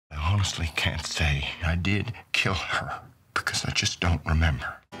honestly can't say I did kill her because I just don't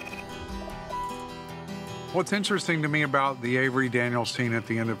remember. What's interesting to me about the Avery Daniel scene at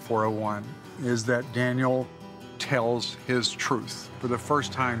the end of 401 is that Daniel tells his truth. For the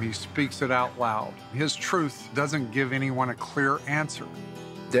first time, he speaks it out loud. His truth doesn't give anyone a clear answer.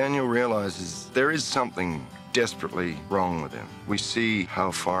 Daniel realizes there is something desperately wrong with him. We see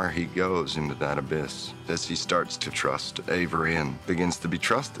how far he goes into that abyss as he starts to trust Avery and begins to be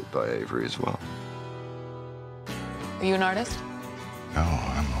trusted by Avery as well. Are you an artist? No,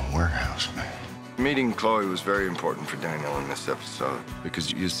 I'm a warehouse man. Meeting Chloe was very important for Daniel in this episode because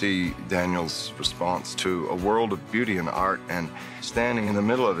you see Daniel's response to a world of beauty and art, and standing in the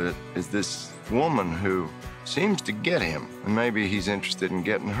middle of it is this woman who seems to get him, and maybe he's interested in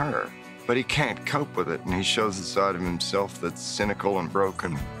getting her, but he can't cope with it, and he shows the side of himself that's cynical and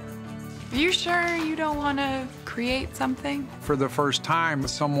broken. Are you sure you don't want to create something? For the first time,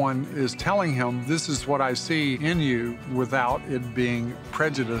 someone is telling him, this is what I see in you, without it being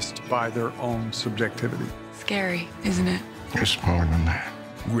prejudiced by their own subjectivity. Scary, isn't it? It's more than that.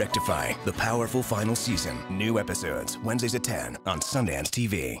 Rectify, the powerful final season. New episodes, Wednesdays at 10 on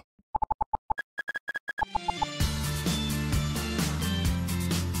SundanceTV.